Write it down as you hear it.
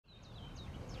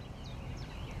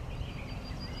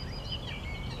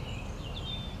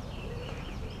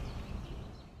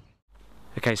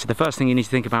Okay, so the first thing you need to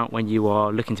think about when you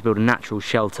are looking to build a natural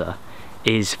shelter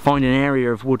is find an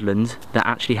area of woodland that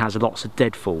actually has lots of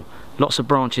deadfall, lots of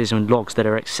branches and logs that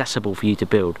are accessible for you to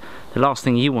build. The last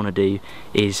thing you want to do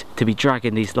is to be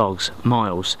dragging these logs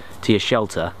miles to your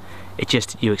shelter.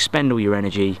 You expend all your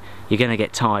energy, you're going to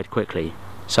get tired quickly.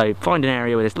 So find an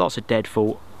area where there's lots of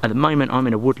deadfall. At the moment I'm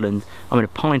in a woodland, I'm in a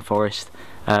pine forest,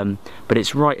 but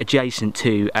it's right adjacent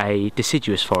to a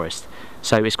deciduous forest.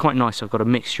 So it's quite nice. I've got a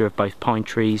mixture of both pine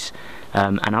trees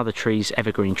and other trees,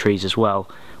 evergreen trees as well,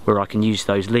 where I can use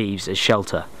those leaves as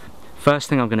shelter. First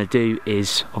thing I'm going to do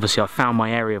is, obviously I've found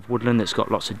my area of woodland that's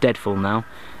got lots of deadfall now.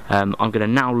 I'm going to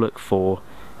now look for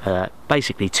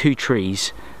basically 2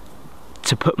 trees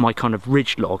to put my kind of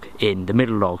ridge log in, the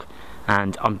middle log,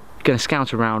 and I'm going to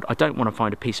scout around. I don't want to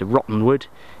find a piece of rotten wood.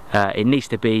 It needs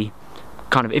to be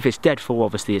kind of, if it's deadfall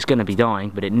obviously it's going to be dying,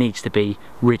 but it needs to be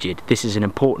rigid. This is an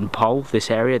important pole, this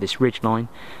area, this ridge line.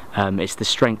 It's the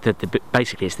strength of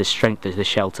basically it's the strength of the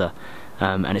shelter,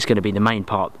 and it's going to be the main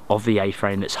part of the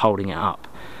A-frame that's holding it up.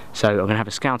 So I'm going to have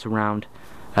a scout around,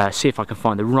 see if I can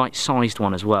find the right sized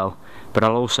one as well, but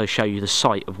I'll also show you the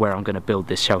site of where I'm going to build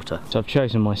this shelter. So I've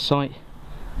chosen my site.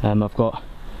 I've got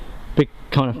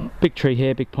big tree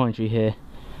here, big pine tree here,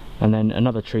 and then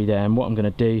another tree there, and what I'm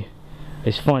going to do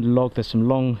is find a log. There's some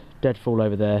long deadfall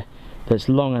over there that's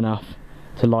long enough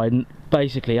to lie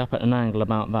basically up at an angle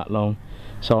about that long.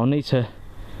 So I'll need to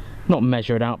not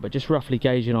measure it out, but just roughly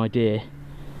gauge an idea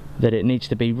that it needs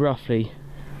to be roughly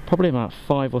probably about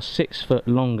 5 or 6 foot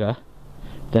longer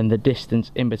than the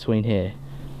distance in between here.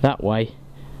 That way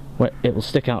it will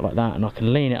stick out like that, and I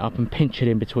can lean it up and pinch it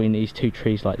in between these 2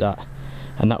 trees like that,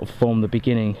 and that will form the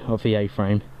beginning of the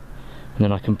A-frame, and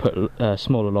then I can put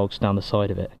smaller logs down the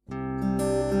side of it.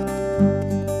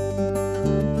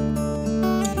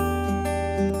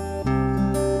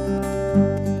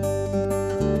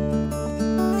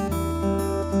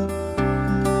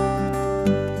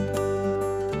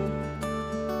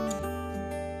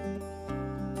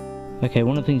 Okay,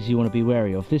 one of the things you want to be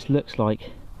wary of, this looks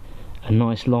like a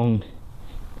nice long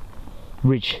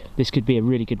ridge. This could be a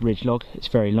really good ridge log. It's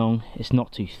very long, it's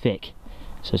not too thick,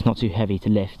 so it's not too heavy to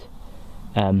lift.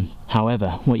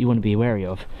 However, what you want to be wary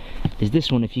of is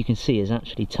this one, if you can see, is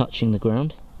actually touching the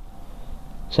ground.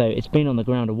 So it's been on the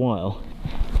ground a while,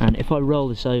 and if I roll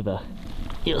this over,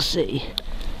 you'll see,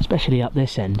 especially up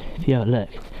this end, if you have a look,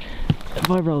 if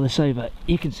I roll this over,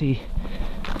 you can see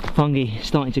fungi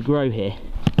starting to grow here,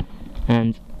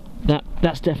 and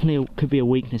that's definitely could be a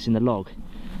weakness in the log,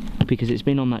 because it's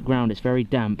been on that ground, it's very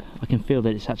damp. I can feel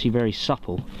that it's actually very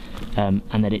supple, and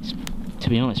that it's, to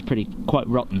be honest, quite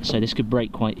rotten, so this could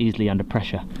break quite easily under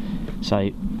pressure. So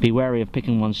be wary of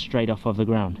picking one straight off of the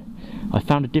ground. I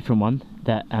found a different one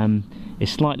that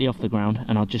is slightly off the ground,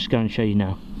 and I'll just go and show you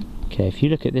now. Okay, if you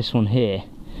look at this one here,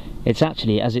 it's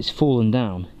actually, as it's fallen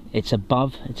down, it's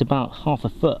about half a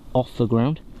foot off the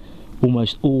ground,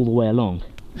 almost all the way along.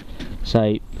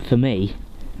 So for me,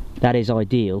 that is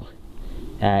ideal.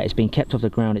 It's been kept off the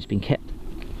ground, it's been kept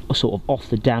sort of off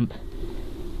the damp.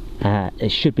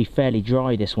 It should be fairly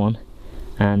dry, this one,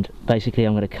 and basically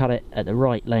I'm going to cut it at the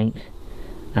right length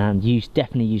and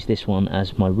definitely use this one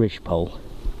as my ridge pole.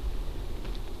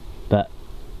 But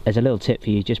as a little tip for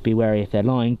you, just be wary if they're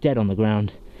lying dead on the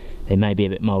ground, they may be a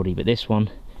bit mouldy, but this one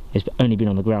has only been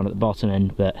on the ground at the bottom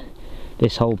end, but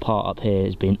this whole part up here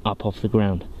has been up off the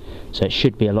ground, so it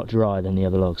should be a lot drier than the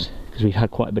other logs, because we've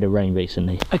had quite a bit of rain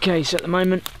recently. Okay, so at the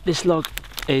moment this log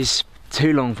is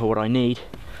too long for what I need.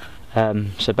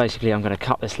 So basically I'm going to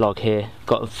cut this log here. I've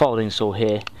got a folding saw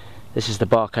here. This is the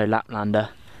Barco Laplander,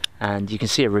 and you can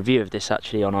see a review of this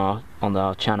actually on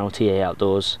our channel, TA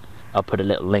Outdoors. I'll put a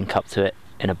little link up to it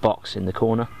in a box in the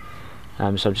corner. So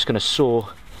I'm just going to saw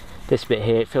this bit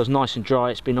here. It feels nice and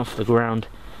dry, it's been off the ground.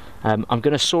 I'm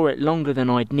going to saw it longer than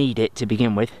I'd need it to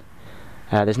begin with.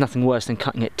 There's nothing worse than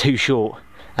cutting it too short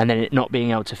and then it not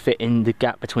being able to fit in the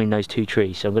gap between those 2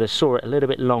 trees. So I'm going to saw it a little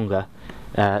bit longer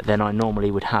than I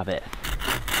normally would have it.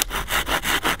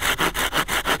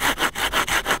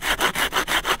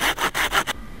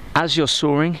 As you're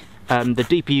sawing, the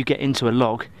deeper you get into a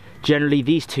log, generally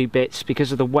these 2 bits,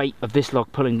 because of the weight of this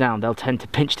log pulling down, they'll tend to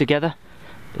pinch together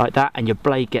like that, and your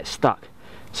blade gets stuck.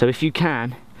 So if you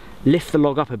can lift the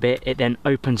log up a bit, it then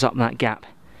opens up that gap,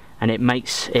 and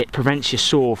it prevents your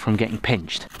saw from getting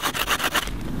pinched.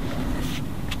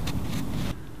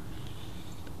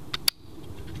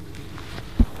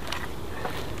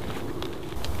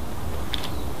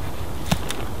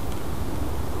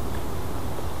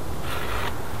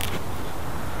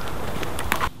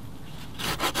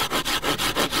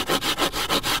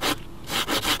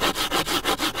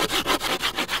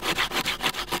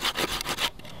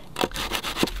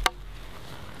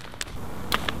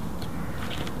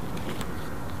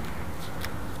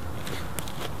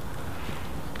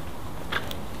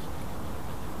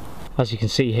 as you can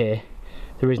see here,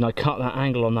 the reason I cut that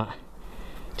angle on that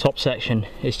top section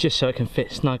is just so it can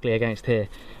fit snugly against here.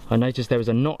 I noticed there was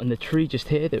a knot in the tree just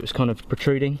here that was kind of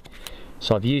protruding,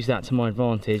 so I've used that to my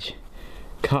advantage,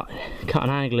 cut an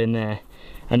angle in there,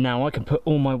 and now I can put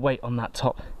all my weight on that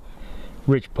top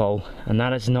ridge pole, and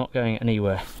that is not going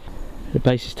anywhere. The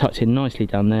base is tucked in nicely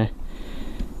down there,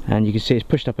 and you can see it's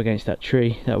pushed up against that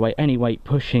tree. That way any weight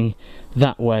pushing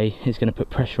that way is going to put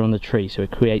pressure on the tree, so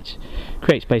it creates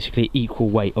basically equal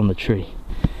weight on the tree.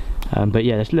 But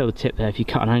yeah, there's a little tip there: if you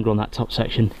cut an angle on that top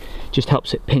section, just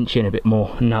helps it pinch in a bit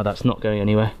more. And now that's not going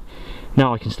anywhere.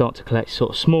 Now I can start to collect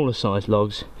sort of smaller size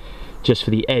logs just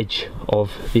for the edge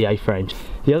of the A-frames.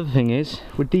 The other thing is,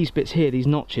 with these bits here, these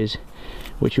notches,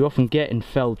 which you often get in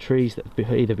felled trees that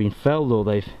have either been felled or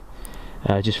they've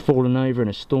just fallen over in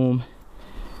a storm,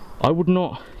 I would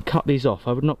not cut these off.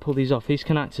 I would not pull these off. These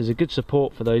can act as a good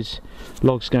support for those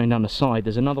logs going down the side.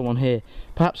 There's another one here.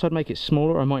 Perhaps I'd make it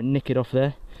smaller, I might nick it off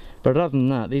there. But other than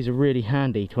that, these are really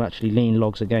handy to actually lean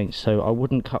logs against, so I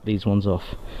wouldn't cut these ones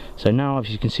off. So now, as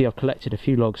you can see, I've collected a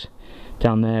few logs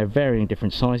down there, varying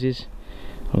different sizes.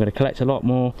 I'm going to collect a lot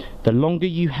more. The longer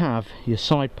you have your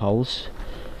side poles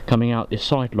coming out, your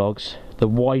side logs, the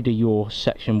wider your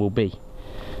section will be.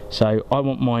 So I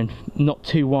want mine not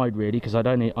too wide really, because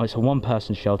it's a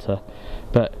one-person shelter,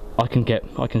 but I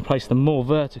can place them more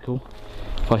vertical.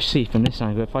 If I see from this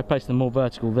angle, if I place them more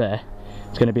vertical there,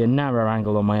 it's going to be a narrow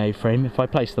angle on my A-frame. If I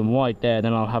place them wide there,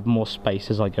 then I'll have more space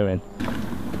as I go in.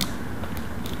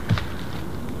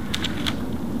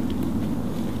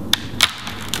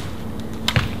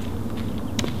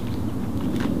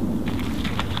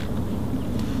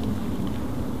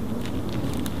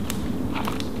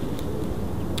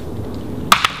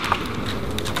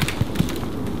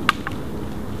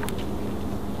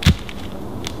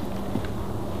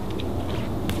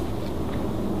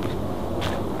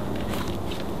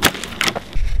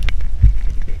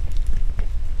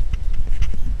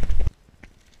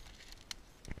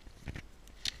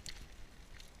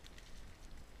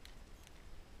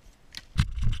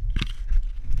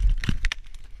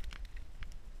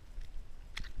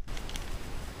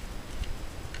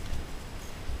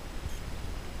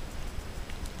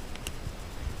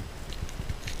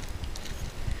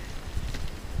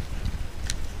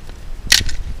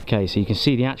 Okay, so you can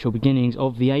see the actual beginnings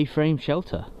of the A-frame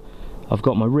shelter. I've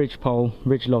got my ridge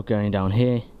log going down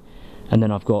here, and then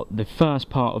I've got the first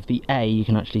part of the A. You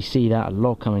can actually see that, a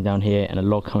log coming down here and a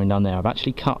log coming down there. I've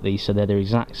actually cut these so they're the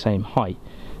exact same height.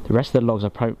 The rest of the logs I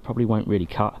probably won't really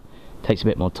cut, takes a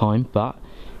bit more time, but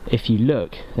if you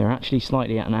look, they're actually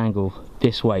slightly at an angle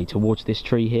this way towards this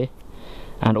tree here,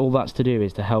 and all that's to do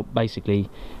is to help basically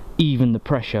even the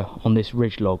pressure on this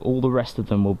ridge log. All the rest of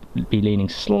them will be leaning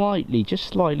slightly, just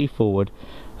slightly forward,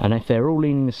 and if they're all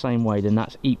leaning the same way, then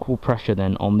that's equal pressure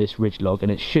then on this ridge log,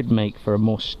 and it should make for a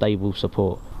more stable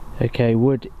support. Okay,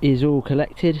 wood is all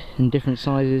collected in different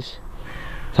sizes.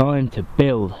 Time to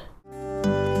build.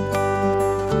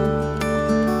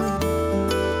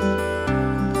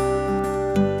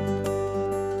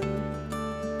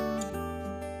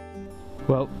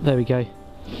 Well, there we go.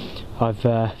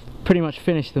 I've pretty much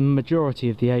finished the majority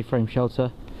of the A-frame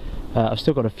shelter. I've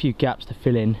still got a few gaps to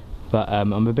fill in, but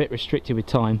I'm a bit restricted with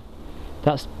time.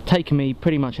 That's taken me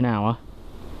pretty much an hour.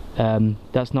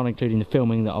 That's not including the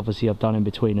filming that obviously I've done in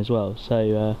between as well.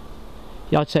 So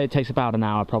yeah, I'd say it takes about an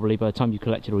hour probably by the time you've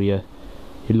collected all your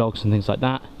logs and things like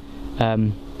that.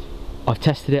 I've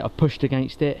tested it, I've pushed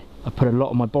against it, I've put a lot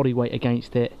of my body weight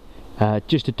against it,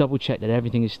 just to double check that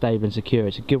everything is stable and secure.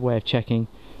 It's a good way of checking,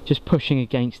 just pushing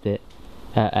against it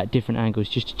at different angles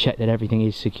just to check that everything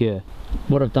is secure.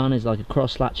 What I've done is like a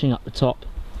cross latching up the top,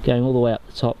 going all the way up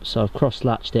the top, so I've cross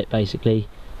latched it basically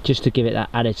just to give it that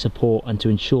added support and to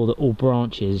ensure that all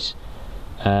branches,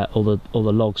 all the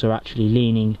logs are actually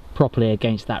leaning properly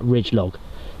against that ridge log.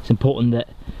 It's important that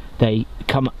they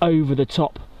come over the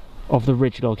top of the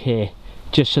ridge log here,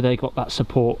 just so they got that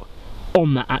support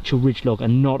on that actual ridge log,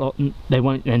 and not they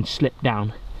won't then slip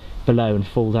down below and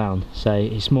fall down. So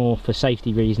it's more for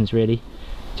safety reasons really,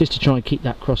 just to try and keep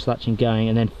that cross latching going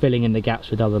and then filling in the gaps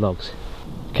with other logs.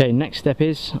 Okay, next step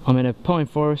is I'm in a pine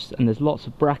forest and there's lots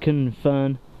of bracken and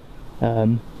fern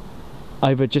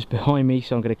over just behind me,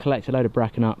 so I'm going to collect a load of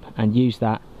bracken up and use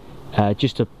that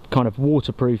just to kind of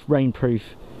waterproof, rainproof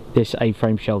this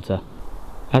A-frame shelter.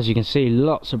 As you can see,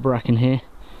 lots of bracken here.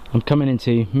 I'm coming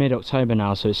into mid-October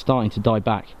now, so it's starting to die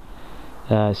back.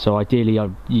 So ideally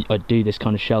I'd do this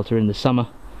kind of shelter in the summer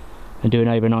and do an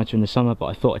overnighter in the summer, but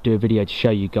I thought I'd do a video to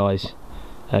show you guys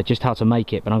just how to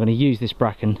make it. But I'm going to use this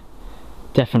bracken,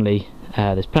 definitely,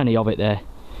 there's plenty of it there.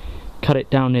 Cut it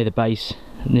down near the base,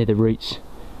 near the roots,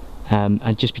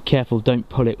 and just be careful, don't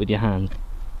pull it with your hand.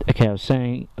 Okay, I was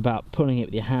saying about pulling it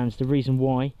with your hands. The reason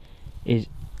why is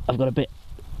I've got a bit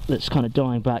that's kind of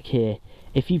dying back here.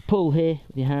 If you pull here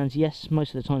with your hands, yes,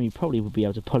 most of the time you probably would be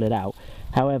able to pull it out.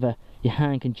 However, your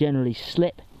hand can generally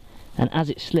slip, and as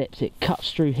it slips it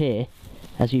cuts through here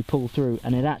as you pull through,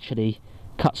 and it actually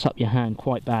cuts up your hand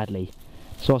quite badly.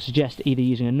 So I suggest either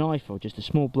using a knife or just a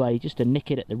small blade just to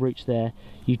nick it at the roots there.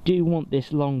 You do want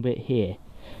this long bit here,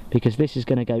 because this is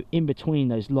going to go in between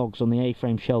those logs on the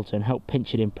A-frame shelter and help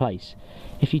pinch it in place.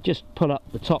 If you just pull up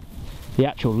the top, the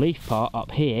actual leaf part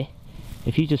up here,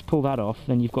 if you just pull that off,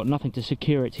 then you've got nothing to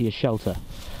secure it to your shelter.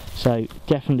 So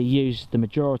definitely use the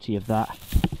majority of that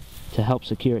to help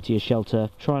secure it to your shelter.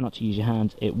 Try not to use your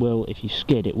hands. It will, if you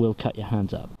skid, it will cut your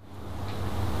hands up.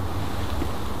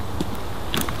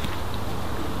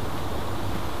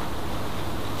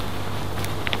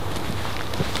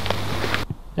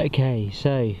 Okay,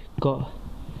 so got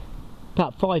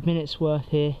about 5 minutes worth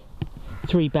here,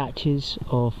 3 batches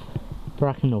of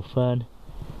bracken or fern,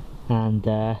 and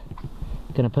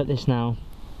going to put this now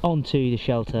onto the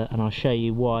shelter, and I'll show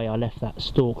you why I left that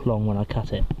stalk long when I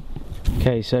cut it.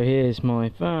 Okay, so here's my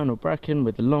fern or bracken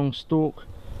with the long stalk.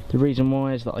 The reason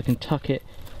why is that I can tuck it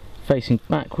facing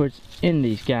backwards in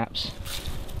these gaps,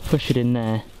 push it in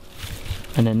there,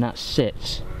 and then that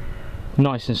sits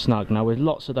nice and snug. Now with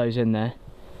lots of those in there,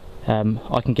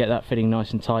 I can get that fitting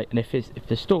nice and tight, and if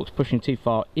the stalk's pushing too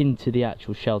far into the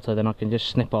actual shelter, then I can just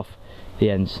snip off the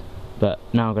ends. But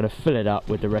now I'm going to fill it up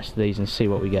with the rest of these and see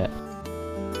what we get.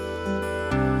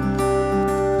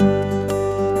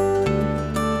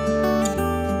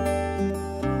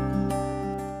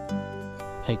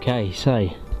 Okay, so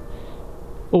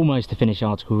almost a finished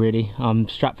article really. I'm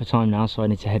strapped for time now, so I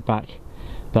need to head back.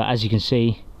 But as you can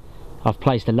see, I've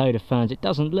placed a load of ferns. It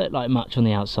doesn't look like much on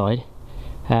the outside.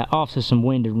 After some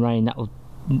wind and rain, that will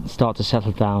start to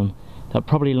settle down. That'll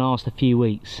probably last a few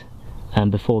weeks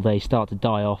before they start to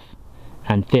die off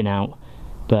and thin out.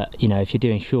 But you know, if you're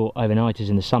doing short overnighters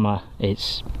in the summer,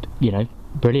 it's, you know,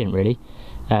 brilliant really.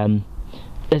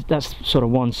 That's sort of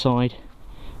one side,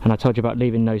 and I told you about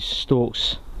leaving those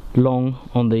stalks long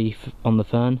on the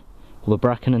fern or the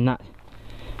bracken, and that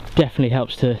definitely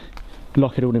helps to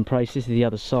lock it all in place. This is the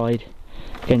other side.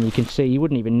 Again, you can see, you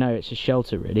wouldn't even know it's a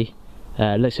shelter really.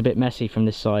 It looks a bit messy from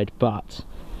this side, but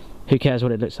who cares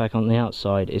what it looks like on the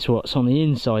outside? It's what's on the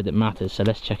inside that matters, so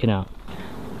let's check it out.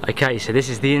 Okay, so this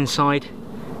is the inside.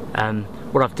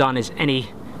 What I've done is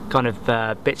any kind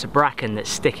of bits of bracken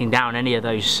that's sticking down any of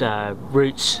those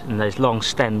roots and those long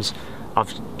stems,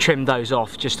 I've trimmed those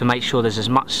off just to make sure there's as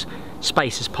much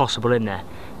space as possible in there.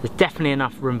 There's definitely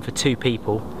enough room for 2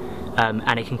 people,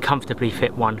 and it can comfortably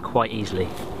fit one quite easily.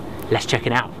 Let's check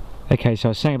it out. Okay, so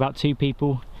I was saying about 2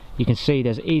 people. You can see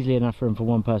there's easily enough room for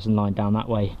 1 person lying down that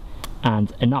way,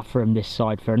 and enough room this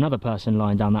side for another person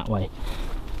lying down that way.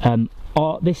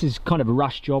 This is kind of a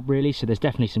rush job really, so there's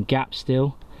definitely some gaps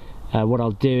still. What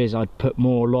I'll do is I'd put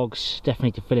more logs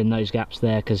definitely to fill in those gaps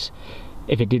there, because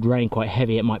if it did rain quite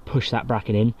heavy it might push that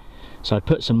bracket in. So I'd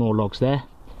put some more logs there.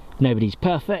 Nobody's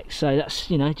perfect, so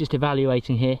that's, you know, just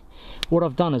evaluating here. What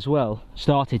I've done as well,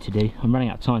 started to do, I'm running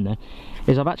out of time though,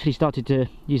 is I've actually started to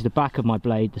use the back of my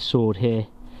blade, the sword here.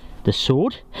 The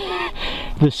sword?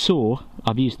 The saw.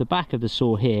 I've used the back of the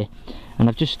saw here, and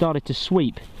I've just started to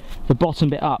sweep the bottom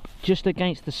bit up just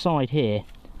against the side here,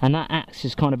 and that acts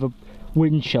as kind of a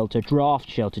wind shelter, draft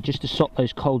shelter, just to stop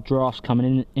those cold drafts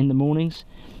coming in the mornings.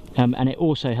 And it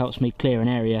also helps me clear an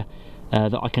area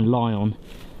that I can lie on.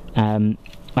 And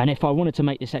if I wanted to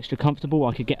make this extra comfortable,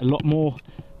 I could get a lot more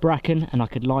bracken and I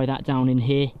could lie that down in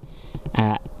here.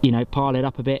 You know, pile it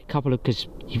up a bit, because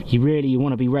you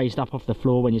want to be raised up off the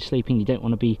floor when you're sleeping. You don't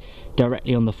want to be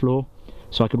directly on the floor,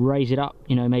 so I could raise it up,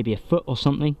 you know, maybe a foot or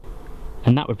something,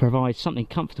 and that would provide something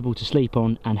comfortable to sleep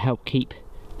on and help keep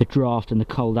the draft and the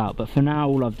cold out. But for now,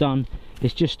 all I've done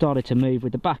is just started to move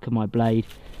with the back of my blade,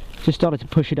 just started to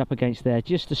push it up against there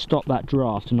just to stop that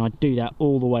draft, and I do that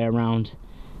all the way around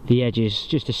the edges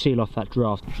just to seal off that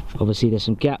draft. Obviously there's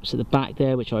some gaps at the back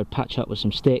there which I would patch up with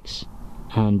some sticks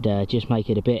and just make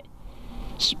it a bit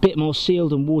more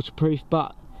sealed and waterproof,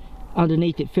 but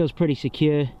underneath it feels pretty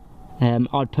secure.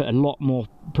 I'd put a lot more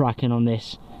bracken on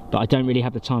this, but I don't really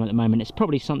have the time at the moment. It's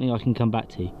probably something I can come back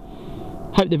to.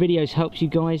 Hope the videos helped you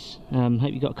guys.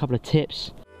 Hope you got a couple of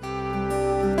tips.